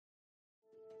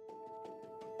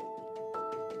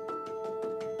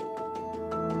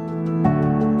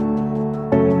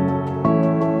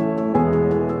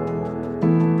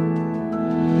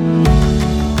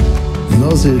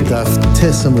Nazir Daf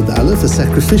Tes Amud Aleph, a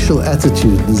sacrificial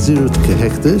attitude, the Zirut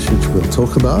Kehekdesh, which we'll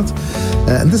talk about.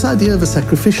 And this idea of a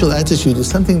sacrificial attitude is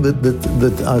something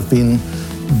that I've been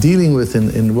dealing with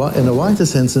in a wider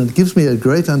sense, and it gives me a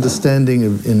great understanding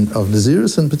of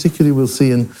Nazirus, and particularly we'll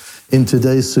see in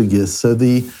today's sugya. So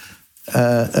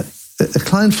a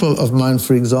client of mine,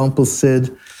 for example, said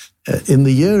in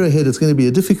the year ahead, it's going to be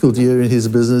a difficult year in his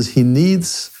business. He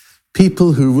needs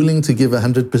people who are willing to give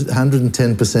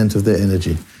 110% of their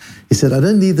energy. He said, I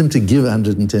don't need them to give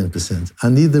 110%. I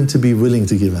need them to be willing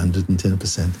to give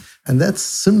 110%. And that's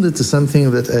similar to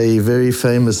something that a very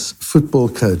famous football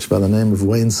coach by the name of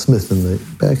Wayne Smith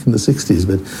back in the 60s,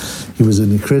 but he was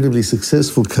an incredibly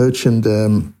successful coach and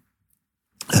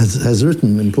has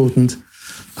written important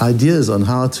ideas on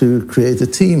how to create a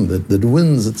team that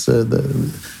wins. It's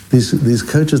these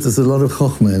coaches, there's a lot of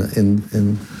chokhmah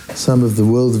in some of the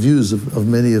worldviews of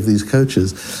many of these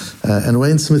coaches. And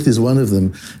Wayne Smith is one of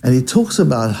them. And he talks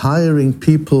about hiring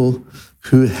people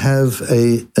who have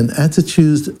an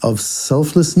attitude of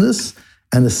selflessness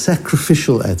and a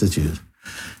sacrificial attitude.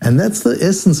 And that's the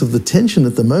essence of the tension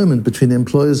at the moment between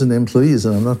employers and employees.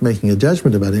 And I'm not making a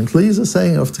judgment about it. Employees are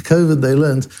saying after COVID, they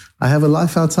learned, I have a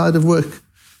life outside of work.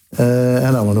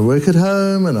 And I want to work at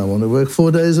home, and I want to work 4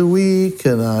 days a week,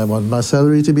 and I want my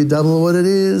salary to be double what it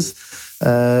is.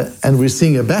 And we're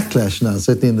seeing a backlash now,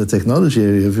 certainly in the technology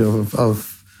area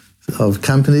of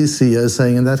companies, CEOs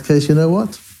saying, in that case, you know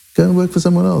what? Go and work for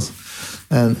someone else.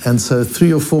 And so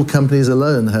 3 or 4 companies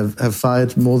alone have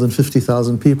fired more than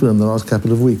 50,000 people in the last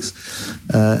couple of weeks.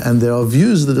 And there are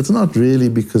views that it's not really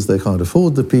because they can't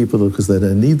afford the people or because they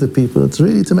don't need the people. It's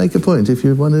really to make a point. If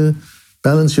you want to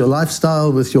balance your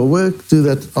lifestyle with your work, do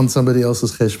that on somebody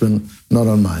else's cheshbon, not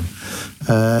on mine.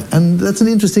 And that's an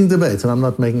interesting debate, and I'm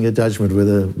not making a judgment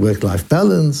whether work-life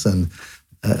balance,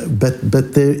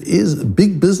 but there is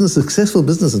big business, successful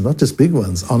businesses, not just big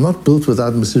ones, are not built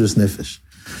without Mesiras Nefesh.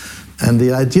 And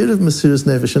the idea of Mesiras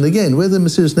Nefesh, and again, whether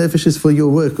Mesiras Nefesh is for your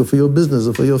work or for your business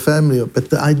or for your family, but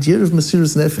the idea of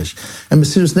Mesiras Nefesh, and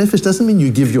Mesiras Nefesh doesn't mean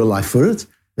you give your life for it,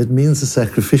 it means a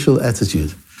sacrificial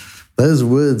attitude. Those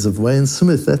words of Wayne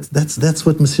Smith, that's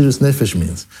what Mesiras Nefesh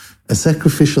means, a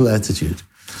sacrificial attitude.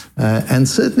 And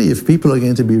certainly if people are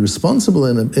going to be responsible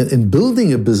in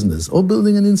building a business or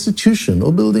building an institution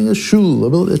or building a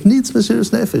shul, it needs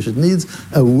Mesiras Nefesh. It needs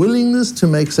a willingness to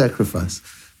make sacrifice.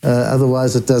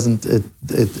 Otherwise it doesn't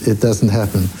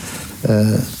happen.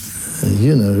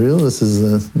 This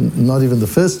is not even the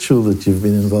first shul that you've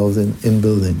been involved in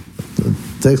building. It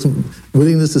takes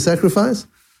willingness to sacrifice.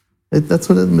 That's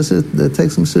what it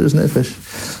takes Mesiras Nefesh.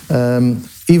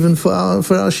 Even for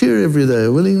our shir every day,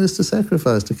 a willingness to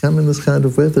sacrifice, to come in this kind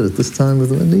of weather at this time,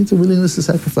 it needs a willingness to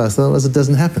sacrifice, otherwise it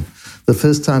doesn't happen. The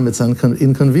first time it's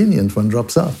inconvenient, one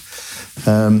drops out.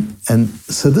 And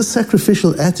so this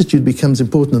sacrificial attitude becomes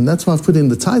important, and that's why I've put in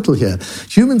the title here.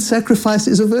 Human sacrifice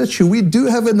is a virtue. We do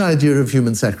have an idea of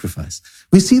human sacrifice.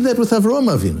 We see that with Avraham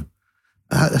Avinu.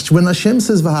 When Hashem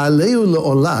says "V'ha'aleu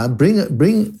le'olah,"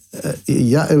 bring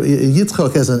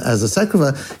Yitzchak as a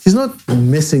sacrifice, He's not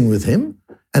messing with him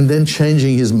and then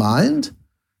changing his mind.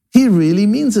 He really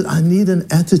means it. I need an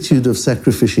attitude of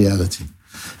sacrificiality.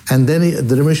 And then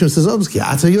the Rebbe says,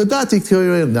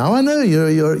 now I know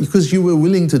you're because you were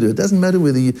willing to do it. It doesn't matter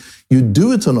whether you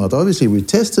do it or not. Obviously, we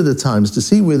tested at times to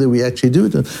see whether we actually do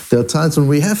it. And there are times when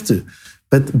we have to.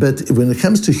 But when it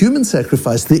comes to human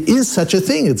sacrifice, there is such a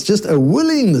thing. It's just a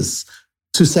willingness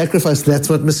to sacrifice. That's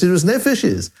what Mesiras Nefesh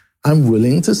is. I'm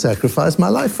willing to sacrifice my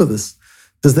life for this.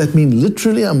 Does that mean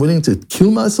literally I'm willing to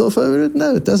kill myself over it?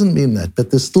 No, it doesn't mean that. But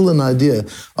there's still an idea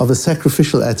of a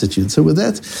sacrificial attitude. So with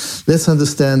that, let's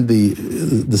understand the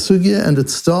sugya, and it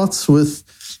starts with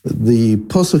the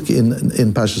pasuk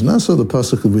in Parshas Naso, the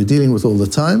pasuk that we're dealing with all the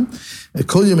time.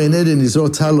 Kol yemei neder nizor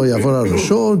talo yavor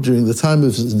harasho. During the time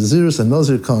of Nazirus, a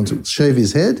Nazir can't shave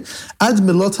his head. Ad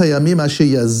milot hayamim asher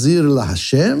yazir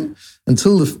laHashem.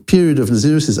 Until the period of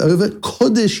Nazirus is over,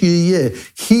 Kodesh yiyeh,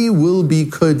 he will be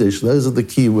Kodesh. Those are the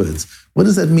key words. What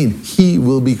does that mean? He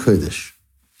will be Kodesh.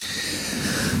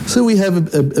 So we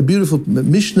have a beautiful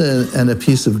Mishnah and a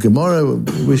piece of Gemara.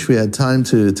 I wish we had time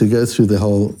to go through the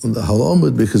whole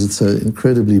Omud because it's so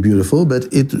incredibly beautiful. But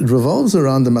it revolves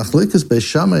around the Machlekes Beis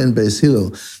Shammai and Beis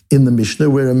Hillel in the Mishnah,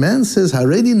 where a man says,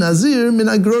 Haredi Nazir min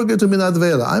agroga to min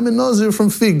advela. I'm a Nazir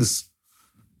from figs.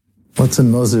 What's a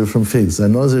Nazir from figs? A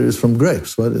Nazir is from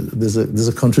grapes. There's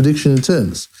a contradiction in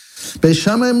terms. Beis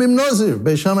Shammai mim Nazir.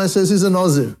 Beis Shammai says he's a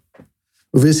Nazir.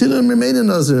 Beis Hillel remain a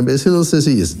Nazir, and Beis Hillel says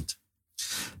he isn't.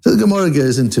 So the Gemara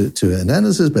goes into an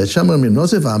analysis. Beit Shammai Omrim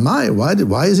Nozir v'amai.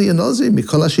 Why is he a Nozir?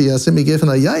 Mikol asher yaseh migefen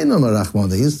hayayin omer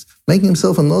Rachmana. He's making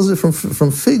himself a Nozir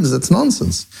from figs. That's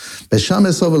nonsense. Beit Shammai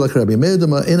sover like Rabbi Meir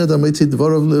Dama ein adam motzei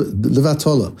dvarav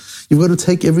levatola. You've got to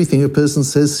take everything a person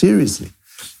says seriously.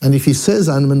 And if he says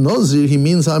I'm a Nozir, he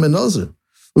means I'm a Nozir.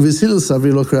 Uvis Hillel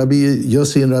savri like Rabbi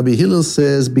Yossi and Rabbi Hillel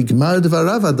says bigmar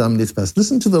dvarav adam nitpas.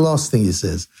 Listen to the last thing he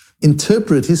says.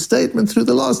 Interpret his statement through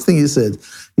the last thing he said.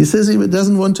 He says he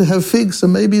doesn't want to have figs, so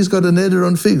maybe he's got a neder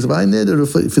on figs.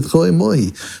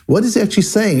 What is he actually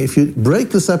saying? If you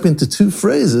break this up into two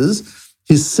phrases,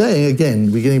 he's saying,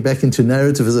 again, we're getting back into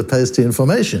narrative as opposed to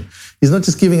information. He's not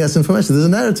just giving us information, there's a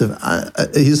narrative.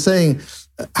 He's saying,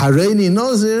 Hareini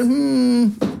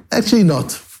Nozir, actually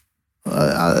not.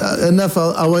 Enough,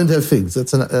 I won't have figs.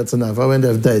 That's enough. I won't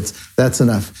have dates. That's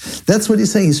enough. That's what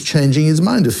he's saying. He's changing his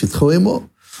mind.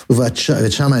 What about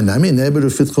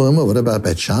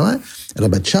Beit Shammai?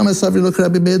 Beit Shammai savri lo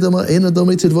Rabbi Meir Dama ein adam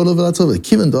motzei dvarav levatola.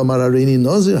 Kiven damar hareini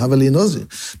Nozir, havali Nozir.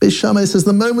 Beit Shammai says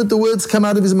the moment the words come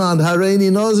out of his mouth, hareini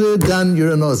Nozir, done,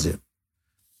 you're a Nozir.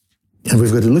 And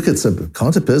we've got to look at something.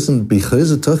 Can't a person be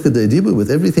chozer toch kedei dibur with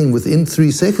everything within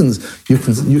 3 seconds? You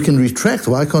can retract.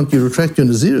 Why can't you retract your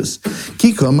nazirus?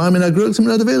 Kiko amar min agrog min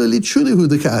adavela li tshulihu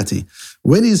dekati.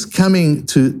 When he's coming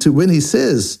to when he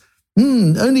says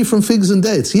only from figs and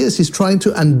dates, yes, he's trying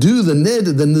to undo the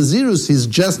nazirus he's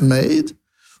just made.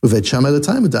 Uvet Shammai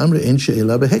l'tayim d'amri ein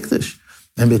she'ela behekdesh.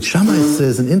 And Beit Shammai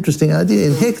says an interesting idea.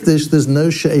 In hekdesh, there's no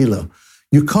she'ela.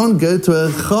 You can't go to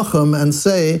a chacham and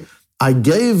say, I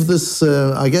gave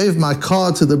my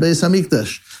car to the Beis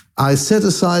Hamikdash. I set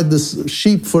aside this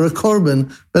sheep for a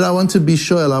korban, but I want to be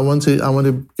shoel. I want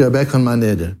to go back on my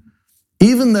neder.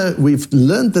 Even though we've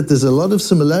learned that there's a lot of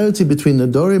similarity between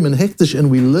Nedorim and Hekdesh,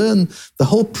 and we learn the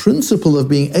whole principle of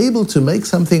being able to make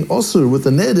something osur with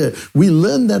a neder, we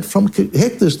learn that from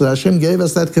Hekdesh, that Hashem gave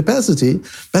us that capacity,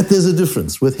 but there's a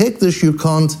difference. With Hekdesh, you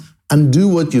can't undo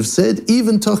what you've said,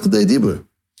 even toch kedei dibur.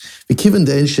 V'kiven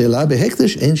de'en she'ela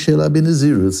behekdesh, en she'ela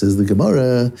b'nezirut, says the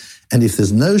Gemara. And if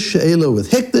there's no she'ela with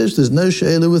hekdesh, there's no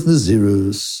she'ela with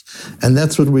nezirus. And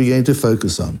that's what we're going to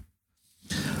focus on.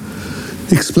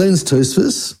 Explains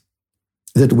Tosfos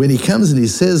that when he comes and he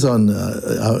says on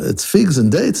it's figs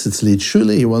and dates, it's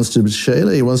litshuli, he wants to be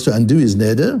she'ela, he wants to undo his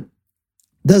neder.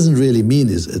 Doesn't really mean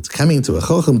it's coming to a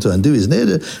chochem to undo his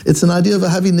neder. It's an idea of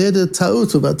having neder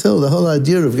ta'ut or batel, the whole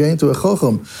idea of going to a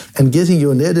chochem and getting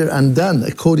your neder undone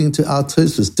according to our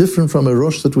Tosfos, different from a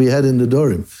rosh that we had in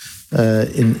Nedorim,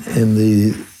 in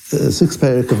the 6th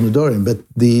parak of Nedorim. But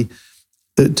the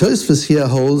Tosfos here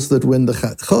holds that when the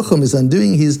chochem is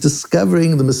undoing, he's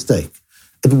discovering the mistake.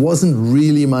 It wasn't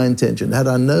really my intention. Had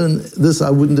I known this, I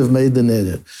wouldn't have made the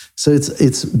neder. So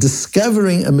it's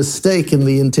discovering a mistake in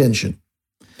the intention.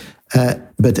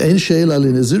 But ein she'ela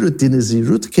l'nezirut di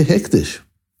nezirut kehekdesh,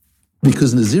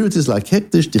 because nezirut is like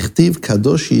hekdesh. Dichtiv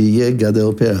kadosh yiyeh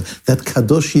gadel pera. That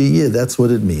kadosh yiyeh, that's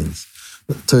what it means.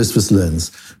 Tosfos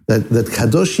learns that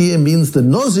kadosh yiyeh means the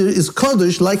nozir is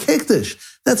kadosh like hekdesh.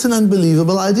 That's an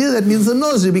unbelievable idea. That means the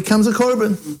nozir becomes a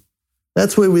korban.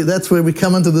 That's where we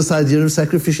come into this idea of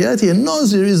sacrificiality. And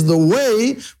nozir is the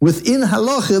way within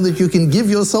halacha that you can give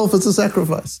yourself as a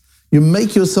sacrifice. You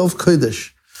make yourself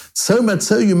kodesh. So much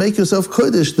so you make yourself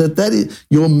kodesh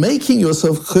you're making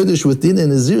yourself kodesh within a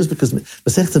nazirus, because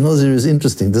Masechta Nazir is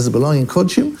interesting. Does it belong in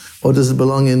Kodshim or does it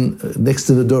belong in next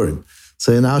to the Nedorim?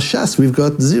 So in our Shas we've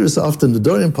got nazirus after the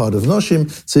Nedorim part of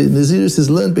Noshim. So nazirus is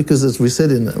learned because, as we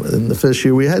said in the first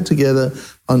year we had together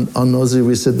on Nazir,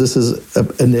 we said this is a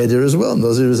neder as well.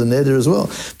 Nazir is a neder as well.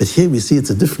 But here we see it's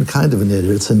a different kind of a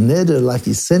neder. It's a neder like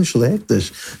essential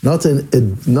hekdesh, not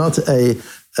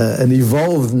an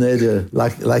evolved neder,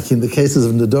 like in the cases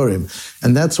of Nedorim.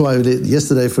 And that's why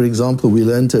yesterday, for example, we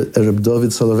learned a Reb David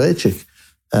Soloveitchik,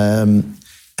 and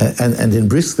in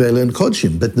Brisk they learn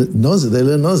Kodshim, but they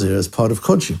learn Nazir as part of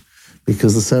Kodshim,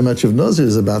 because there's so much of Nazir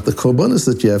is about the korbanos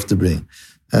that you have to bring.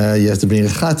 You have to bring a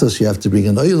chatos, you have to bring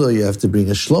an oilo, you have to bring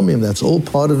a shlomim. That's all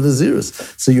part of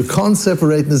Nazirus. So you can't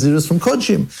separate Nazirus from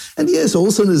Kodshim. And yes,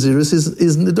 also Nazirus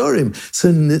is Nedorim. So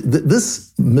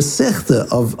this Masechta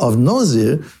of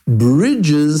Nazir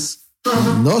bridges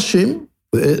Noshim,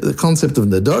 the concept of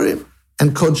Nedorim,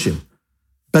 and Kodshim.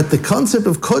 But the concept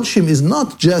of Kodshim is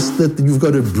not just that you've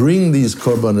got to bring these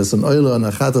korbanos, an oilo, and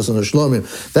a chatos, and a shlomim.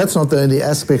 That's not the only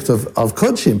aspect of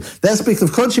Kodshim. The aspect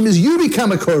of Kodshim is you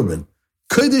become a korban.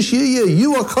 Kodesh Yiyeh,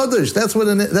 you are Kodesh. That's what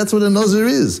a Nazir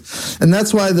is. And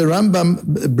that's why the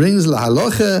Rambam brings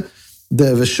lahalocha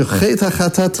The v'shochet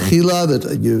hachatat chila,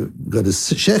 that you got to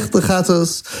shech the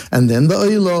chatos, and then the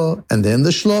oilo, and then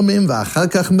the shlomim, v'achar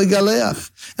kach megaleach.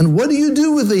 And what do you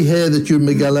do with the hair that you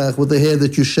megaleach, with the hair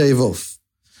that you shave off?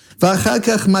 V'achar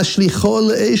kach mashlicho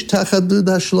le'esh tachat dud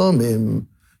hashlomim.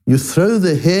 You throw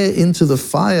the hair into the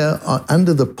fire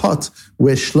under the pot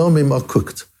where shlomim are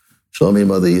cooked.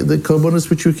 Shlomim are the korbanos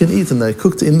which you can eat, and they're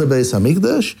cooked in the Beis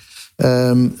Hamikdash,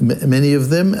 many of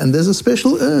them, and there's a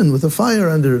special urn with a fire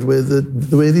under it where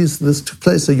this took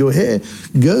place. So your hair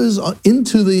goes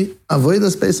into the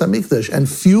Avodas Beis Hamikdash and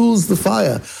fuels the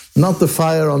fire, not the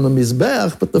fire on the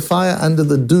Mizbeach, but the fire under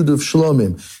the dud of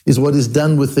Shlomim is what is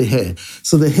done with the hair.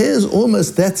 So the hair is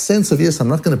almost that sense of, yes, I'm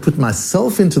not going to put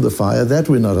myself into the fire, that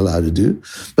we're not allowed to do,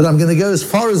 but I'm going to go as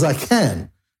far as I can,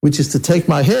 which is to take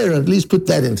my hair and at least put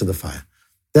that into the fire.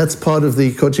 That's part of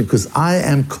the kodesh, because I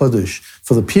am kodesh.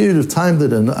 For the period of time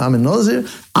that I'm a Nazir,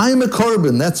 I'm a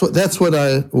korban. That's what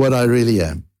I really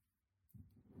am.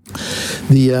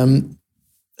 The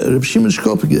Reb Shimon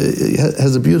Shkop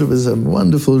has a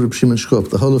wonderful Reb Shimon Shkop,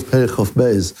 the whole of Perich Chof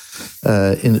Beis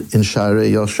in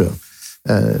Sha'arei Yosher.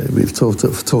 We've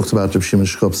talked about Reb Shimon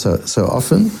Shkop so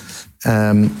often.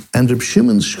 And Reb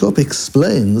Shimon Shkop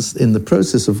explains in the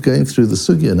process of going through the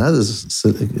sugya and other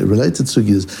related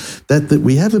sugyas that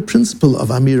we have a principle of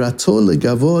amirato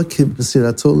legavo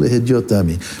k'mesirato lehedyot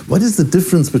dami. What is the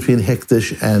difference between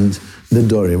hekdesh and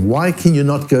nedorim? Why can you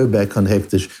not go back on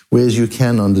hekdesh whereas you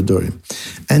can on nedorim?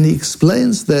 And he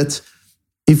explains that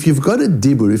if you've got a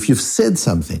dibur, if you've said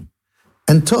something,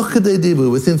 and toch kadei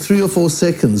dibur, within 3 or 4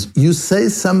 seconds, you say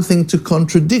something to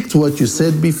contradict what you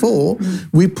said before,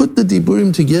 we put the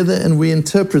diburim together and we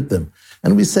interpret them.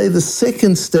 And we say the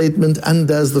second statement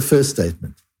undoes the first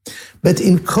statement. But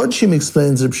in Kodshim,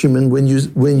 explains Reb Shimon, when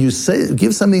you say,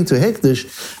 give something to hekdesh,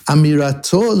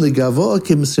 amirato legavo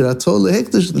k'mesirato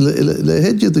lehekdesh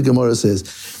lehedyot, the Gemara says,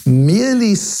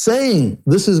 merely saying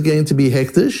this is going to be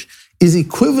hekdesh is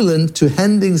equivalent to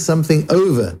handing something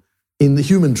over in the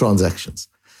human transactions.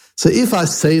 So if I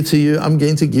say to you, I'm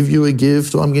going to give you a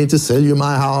gift, or I'm going to sell you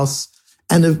my house,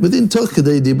 and if within toch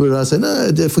kadei dibur I say,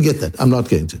 no, forget that, I'm not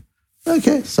going to.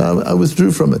 Okay, so I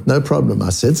withdrew from it, no problem.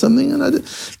 I said something and I did.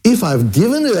 If I've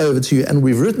given it over to you and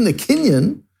we've written a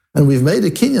kinyan, and we've made a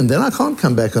kinyan, then I can't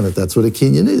come back on it. That's what a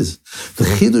kinyan is. The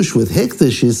chidush with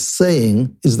hekdesh is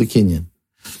the kinyan.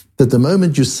 That the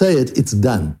moment you say it, it's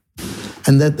done.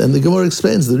 And the Gemara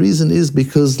explains the reason is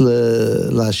because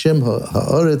Hashem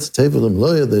ha'aretz tevelim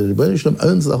loya, the Rebbeinu Shalom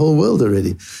owns the whole world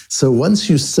already. So once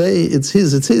you say it's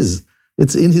his, it's his.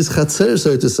 It's in his chatzer,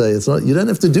 so to say. It's not. You don't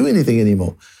have to do anything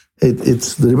anymore.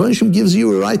 It's the Rebbeinu Shalom gives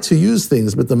you a right to use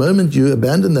things, but the moment you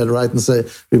abandon that right and say,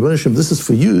 Rebbeinu Shalom, this is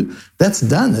for you, that's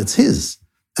done. It's his,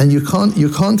 and you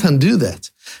can't undo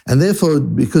that. And therefore,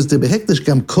 because the behekdesh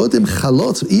gam kodim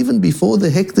chalot, even before the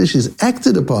hekdesh is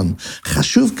acted upon,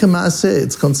 chashuv k'maaseh,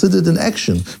 it's considered an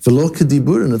action. V'lo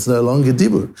k'dibur, and it's no longer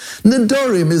dibur.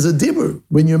 Nedorim is a dibur.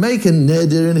 When you make a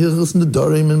neder in Hilchos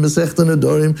Nedorim and Masechta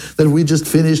Nedorim that we just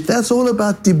finished, that's all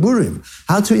about diburim,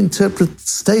 how to interpret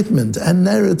statement and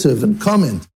narrative and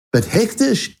comment. But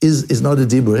hekdesh is not a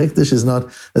dibur. Hekdesh is not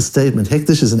a statement.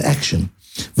 Hekdesh is an action.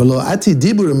 V'lo ati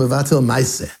dibur mevatel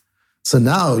maaseh. So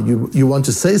now you want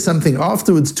to say something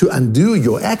afterwards to undo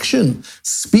your action.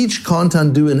 Speech can't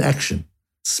undo an action.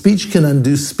 Speech can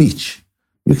undo speech.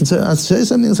 You can say, I say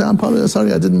something and say, I'm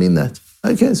sorry, I didn't mean that.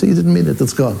 Okay, so you didn't mean it,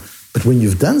 it's gone. But when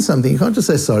you've done something, you can't just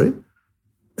say sorry.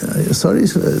 Sorry,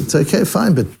 it's okay,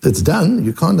 fine, but it's done.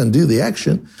 You can't undo the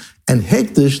action. And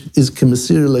hekdesh is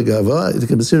k'mesira legava,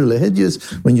 k'mesira lehedyos.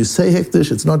 When you say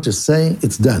hekdesh, it's not just saying,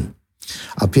 it's done.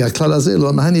 And that's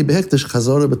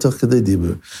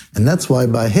why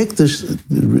by hekdesh,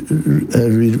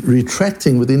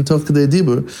 retracting within toch kadei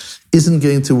dibur isn't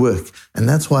going to work. And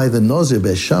that's why the Nazir,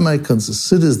 Beis Shammai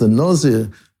considers the Nazir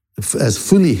as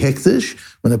fully hekdesh.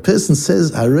 When a person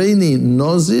says, Hareini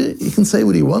Nazir, he can say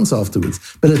what he wants afterwards.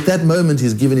 But at that moment,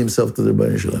 he's given himself to the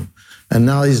Rebbeinu Shalom. And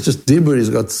now he's just dibur, he's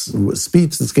got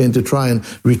speech that's going to try and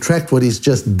retract what he's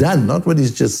just done, not what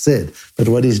he's just said, but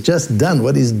what he's just done.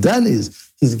 What he's done is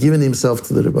he's given himself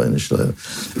to the Rebbeinu Shalom.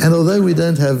 And although we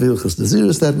don't have Hilchos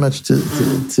Naziros that much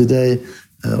today,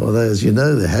 although, as you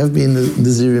know, there have been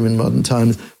Nazirim in modern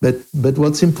times, but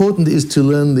what's important is to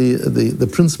learn the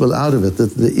principle out of it,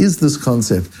 that there is this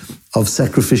concept of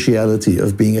sacrificiality,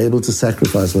 of being able to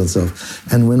sacrifice oneself.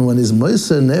 And when one is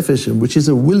moser nefesh, which is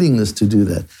a willingness to do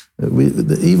that,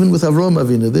 even with Avraham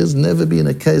Avinu, there's never been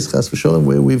a case, chas v'sholem,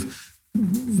 where we've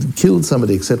killed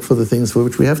somebody except for the things for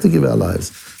which we have to give our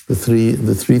lives. The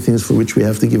three things for which we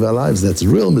have to give our lives. That's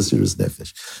real Mesiras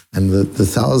Nefesh. And the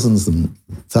thousands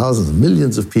and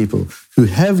millions of people who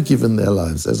have given their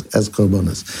lives as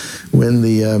korbanos. When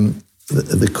the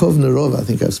Kovner Rov, I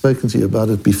think I've spoken to you about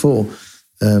it before,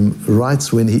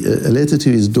 writes when a letter to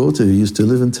his daughter who used to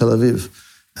live in Tel Aviv.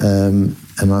 And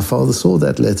my father saw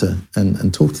that letter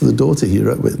and talked to the daughter. He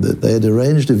wrote that they had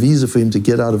arranged a visa for him to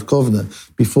get out of Kovner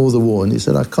before the war. And he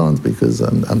said, I can't because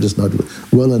I'm just not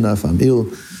well enough. I'm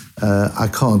ill. I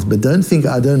can't. But don't think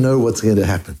I don't know what's going to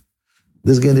happen.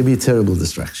 There's going to be terrible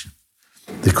destruction.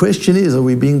 The question is, are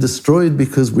we being destroyed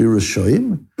because we're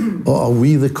Rishoyim, or are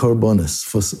we the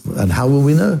Korbanos? And how will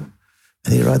we know?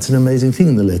 And he writes an amazing thing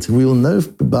in the letter. We will know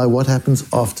by what happens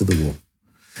after the war.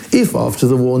 If after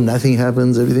the war nothing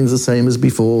happens, everything's the same as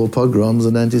before, pogroms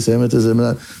and anti-Semitism,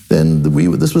 then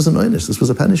this was an onus, this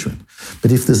was a punishment.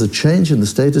 But if there's a change in the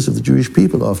status of the Jewish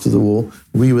people after the war,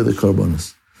 we were the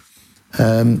Korbanos.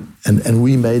 And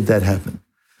we made that happen.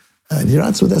 And he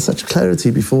writes with such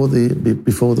clarity before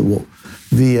the war,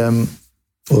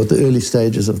 or the early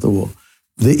stages of the war.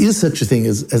 There is such a thing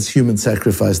as human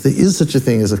sacrifice. There is such a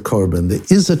thing as a korban. There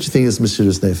is such a thing as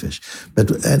Mesiras Nefesh.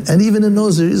 And even a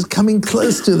Nazir is coming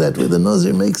close to that, where the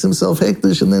Nazir makes himself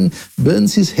hektish and then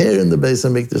burns his hair in the Beis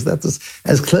HaMikdash. That's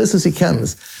as close as he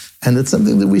comes. And it's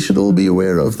something that we should all be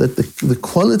aware of, that the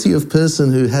quality of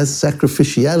person who has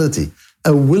sacrificiality,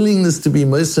 a willingness to be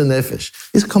Moshe Nefesh,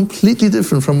 is completely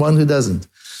different from one who doesn't.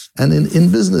 And in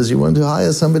business, you want to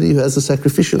hire somebody who has a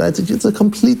sacrificial attitude. It's a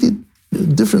completely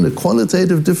different, a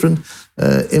qualitative different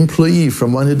employee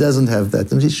from one who doesn't have that.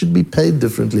 And he should be paid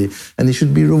differently, and he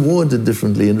should be rewarded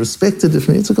differently and respected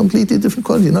differently. It's a completely different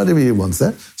quality. Not everybody wants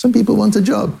that. Some people want a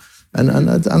job. And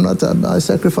I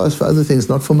sacrifice for other things,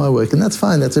 not for my work. And that's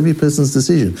fine. That's every person's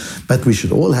decision. But we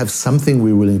should all have something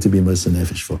we're willing to be Moshe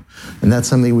Nefesh for. And that's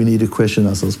something we need to question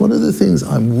ourselves. What are the things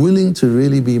I'm willing to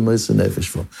really be Moshe Nefesh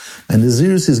for? And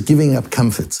Nazirus is giving up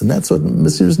comforts. And that's what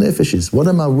Mesiras Nefesh is. What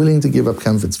am I willing to give up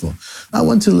comforts for? I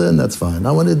want to learn, that's fine.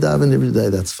 I want to daven every day,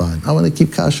 that's fine. I want to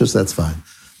keep kashrus, that's fine.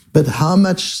 But how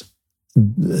much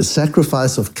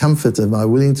sacrifice of comfort am I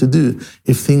willing to do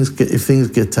if things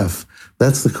get tough?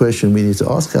 That's the question we need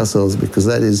to ask ourselves, because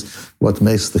that is what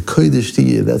makes the Kodesh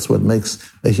Tiyeh, that's what makes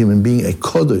a human being a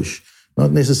Kodesh.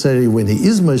 Not necessarily when he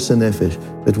is Moshe Nefesh,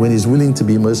 but when he's willing to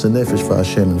be Moshe Nefesh for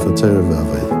Hashem and for Torah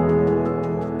v'Avodah.